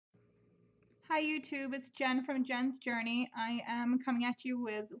Hi YouTube, it's Jen from Jen's Journey. I am coming at you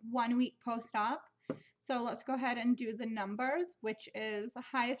with 1 week post-op. So let's go ahead and do the numbers, which is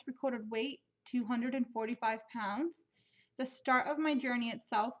highest recorded weight, 245 pounds. The start of my journey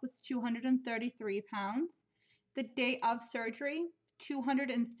itself was 233 pounds. The day of surgery,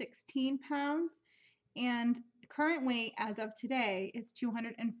 216 pounds. And current weight as of today is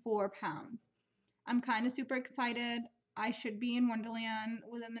 204 pounds. I'm kind of super excited. I should be in Wonderland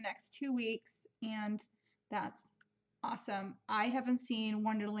within the next 2 weeks, and that's awesome. I haven't seen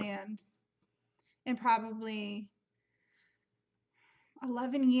Wonderland in probably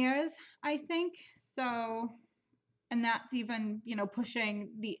 11 years, I think. So, and that's even,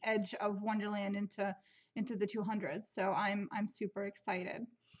 pushing the edge of Wonderland into the 200s. So I'm super excited.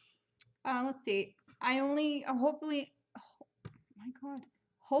 Let's see. I only hopefully oh my God.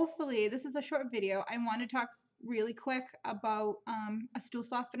 Hopefully, this is a short video. I want to talk really quick about a stool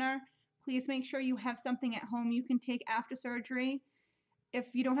softener. Please make sure you have something at home you can take after surgery. If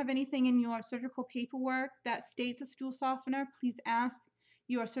you don't have anything in your surgical paperwork that states a stool softener, please ask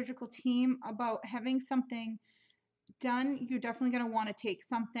your surgical team about having something done. You're definitely going to want to take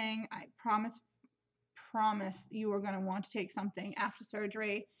something. I promise you are going to want to take something after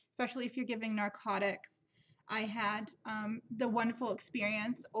surgery, especially if you're giving narcotics. I had the wonderful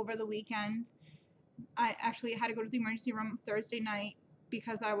experience over the weekend. I actually had to go to the emergency room Thursday night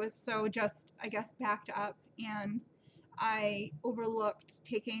because I was so just, I guess, backed up, and I overlooked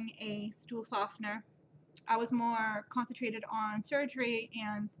taking a stool softener. I was more concentrated on surgery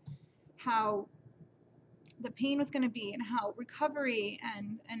and how the pain was going to be and how recovery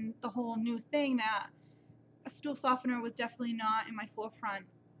and the whole new thing that a stool softener was definitely not in my forefront,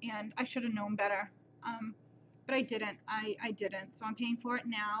 and I should have known better. But I didn't. I didn't. So I'm paying for it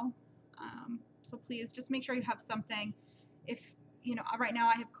now. So please just make sure you have something. If right now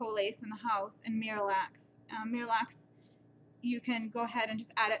I have Colace in the house and Miralax. Miralax, you can go ahead and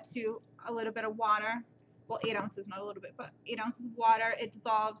just add it to a little bit of water. Well, 8 ounces, not a little bit, but 8 ounces of water. It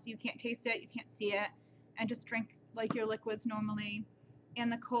dissolves. You can't taste it. You can't see it. And just drink like your liquids normally.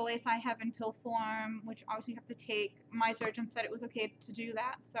 And the Colace I have in pill form, which obviously you have to take. My surgeon said it was okay to do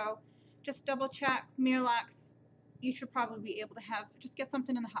that. So just double check. Miralax, you should probably be able to have, just get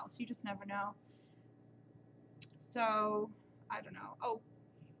something in the house. You just never know. So, I don't know. Oh,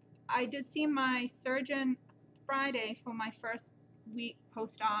 I did see my surgeon Friday for my first week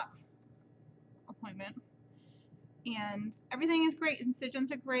post-op appointment. And everything is great.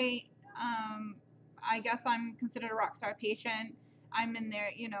 Incisions are great. I guess I'm considered a rock star patient. I'm in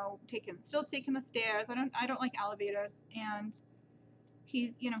there, still taking the stairs. I don't like elevators. And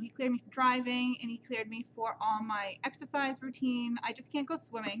he cleared me for driving, and he cleared me for all my exercise routine. I just can't go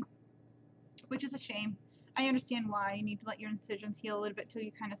swimming, which is a shame. I understand why. You need to let your incisions heal a little bit till you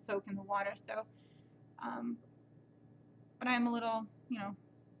kind of soak in the water. So, but I'm a little,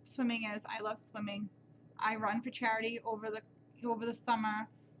 swimming is, I love swimming. I run for charity over the summer.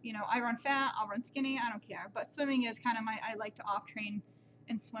 I run fat, I'll run skinny, I don't care. But swimming is kind of I like to off train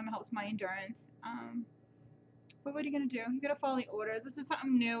and swim helps my endurance. But what are you gonna do? You gotta follow the orders. This is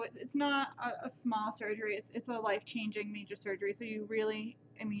something new. It's not a small surgery. It's a life-changing major surgery. So you really,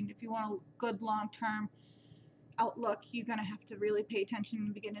 if you want a good long-term outlook, you're gonna have to really pay attention in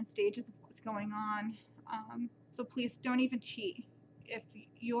the beginning stages of what's going on. So please don't even cheat. If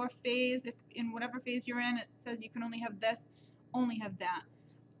your phase, if in whatever phase you're in, it says you can only have this, only have that.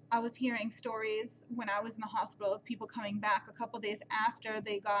 I was hearing stories when I was in the hospital of people coming back a couple days after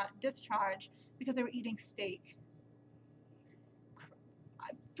they got discharged because they were eating steak.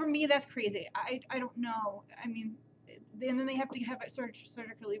 For me, that's crazy. I don't know. And then they have to have it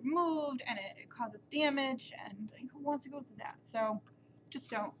surgically removed, and it causes damage, and who wants to go through that? So just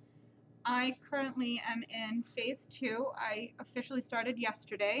don't. I currently am in phase 2. I officially started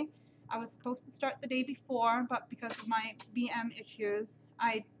yesterday. I was supposed to start the day before, but because of my BM issues,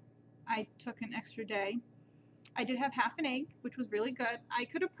 I took an extra day. I did have half an egg, which was really good. I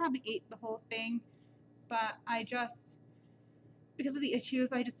could have probably ate the whole thing, but because of the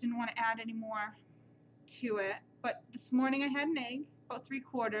issues, I just didn't want to add any more to it. But this morning I had an egg, about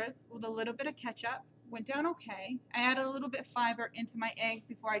 3/4, with a little bit of ketchup. Went down okay. I added a little bit of fiber into my egg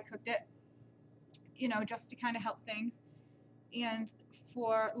before I cooked it, just to kind of help things. And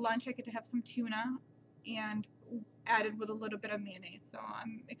for lunch, I get to have some tuna and added with a little bit of mayonnaise. So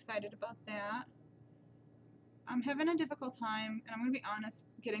I'm excited about that. I'm having a difficult time, and I'm going to be honest,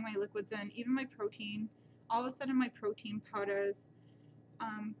 getting my liquids in, even my protein. All of a sudden, my protein powders,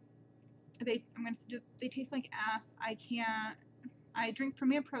 they taste like ass. I drink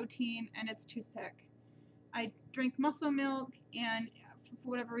Premier Protein, and it's too thick. I drink muscle milk, and for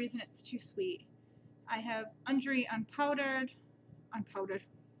whatever reason, it's too sweet. I have Undri unpowdered, Undri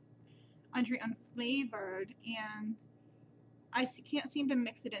unflavored, and I can't seem to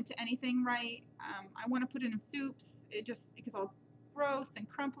mix it into anything right. I want to put it in soups. It gets all gross and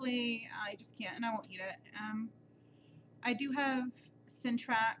crumply. I just can't, and I won't eat it. I do have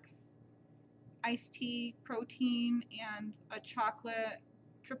Syntrax iced tea protein and a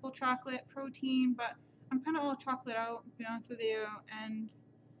triple chocolate protein, but I'm kind of all chocolate out, to be honest with you, and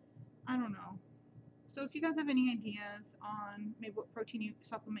I don't know. So if you guys have any ideas on maybe what protein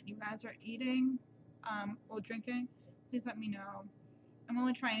supplement you guys are eating or drinking, please let me know. I'm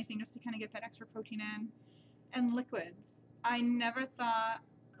only trying anything just to kind of get that extra protein in. And liquids. I never thought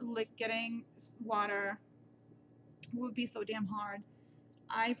getting water would be so damn hard.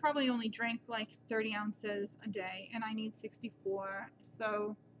 I probably only drink like 30 ounces a day, and I need 64.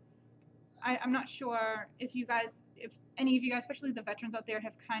 So I'm not sure if any of you guys, especially the veterans out there,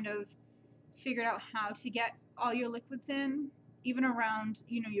 have kind of figured out how to get all your liquids in, even around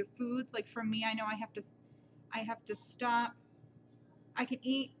your foods. Like for me, I know I have to stop. I can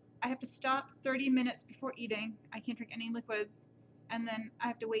eat. I have to stop 30 minutes before eating. I can't drink any liquids, and then I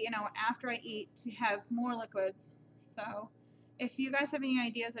have to wait an hour after I eat to have more liquids. So if you guys have any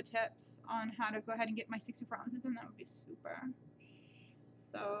ideas or tips on how to go ahead and get my 64 ounces in, that would be super.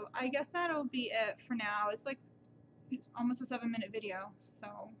 So I guess that'll be it for now. It's almost a 7-minute video.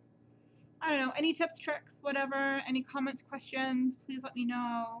 So I don't know, any tips, tricks, whatever, any comments, questions, please let me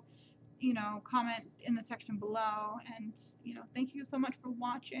know. Comment in the section below. And, thank you so much for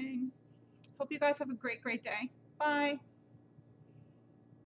watching. Hope you guys have a great, great day. Bye.